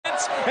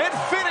defense and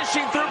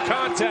finishing through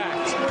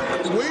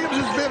contact. Williams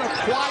has been a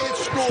quiet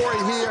story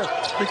here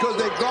because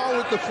they've gone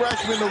with the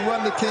freshman to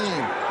run the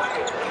team.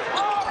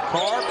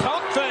 Carr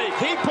pump fake.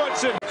 He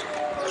puts it.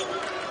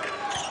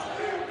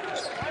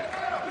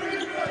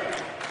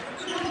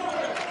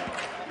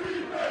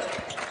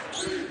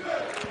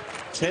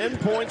 "10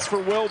 points for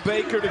Will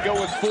Baker to go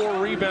with 4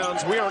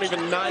 rebounds. We aren't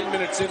even 9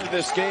 minutes into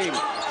this game.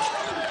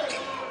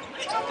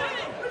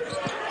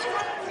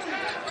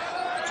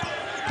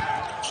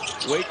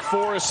 Wake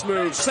Forest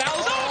moves. Sal's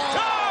on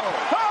top!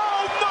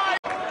 Oh my!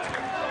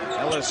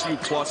 LSU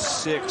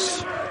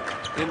 +6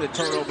 in the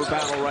turnover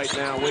battle right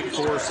now. Wake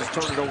Forest has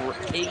turned it over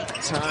 8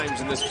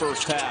 times in this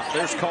first half.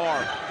 There's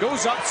Carr.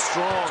 Goes up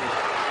strong.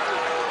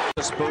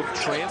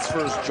 Both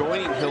transfers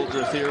joining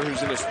Hildreth here,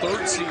 who's in his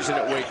 3rd season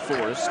at Wake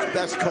Forest.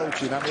 That's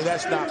coaching. I mean,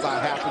 that's not by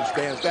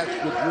happenstance. That's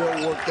the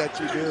drill work that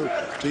you do,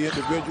 the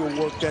individual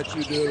work that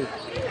you do.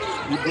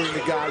 You bring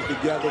the guys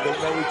together. They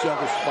know each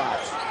other's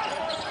spots.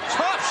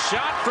 Tough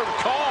shot from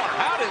Carr.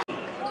 How did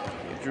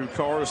Andrew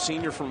Carr, a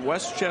senior from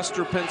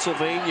Westchester,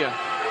 Pennsylvania.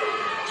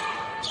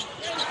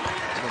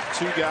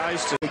 2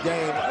 guys to the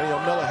game.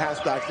 Miller has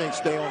to, I think,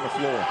 stay on the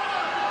floor.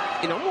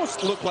 It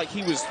almost looked like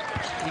he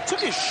took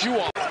his shoe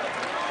off.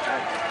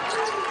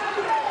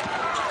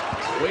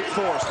 Wake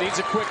Forest needs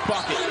a quick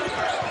bucket.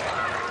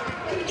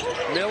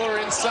 Miller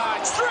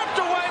inside, stripped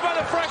away by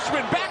the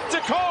freshman. Back to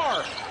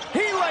Carr. He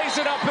lays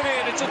it up and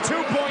in. It's a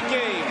 2-point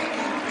game.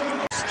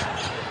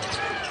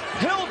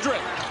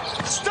 Hildreth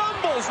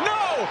stumbles.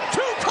 No.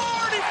 To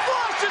Carr, and he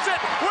flushes it.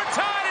 We're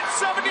tied at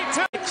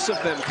 72. 6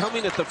 of them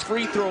coming at the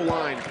free throw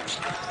line.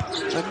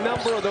 A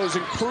number of those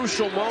in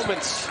crucial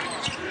moments.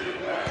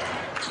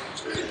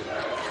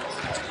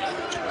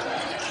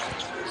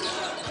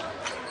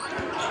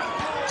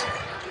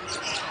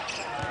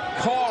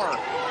 Carr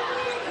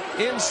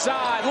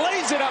inside,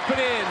 lays it up and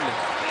in.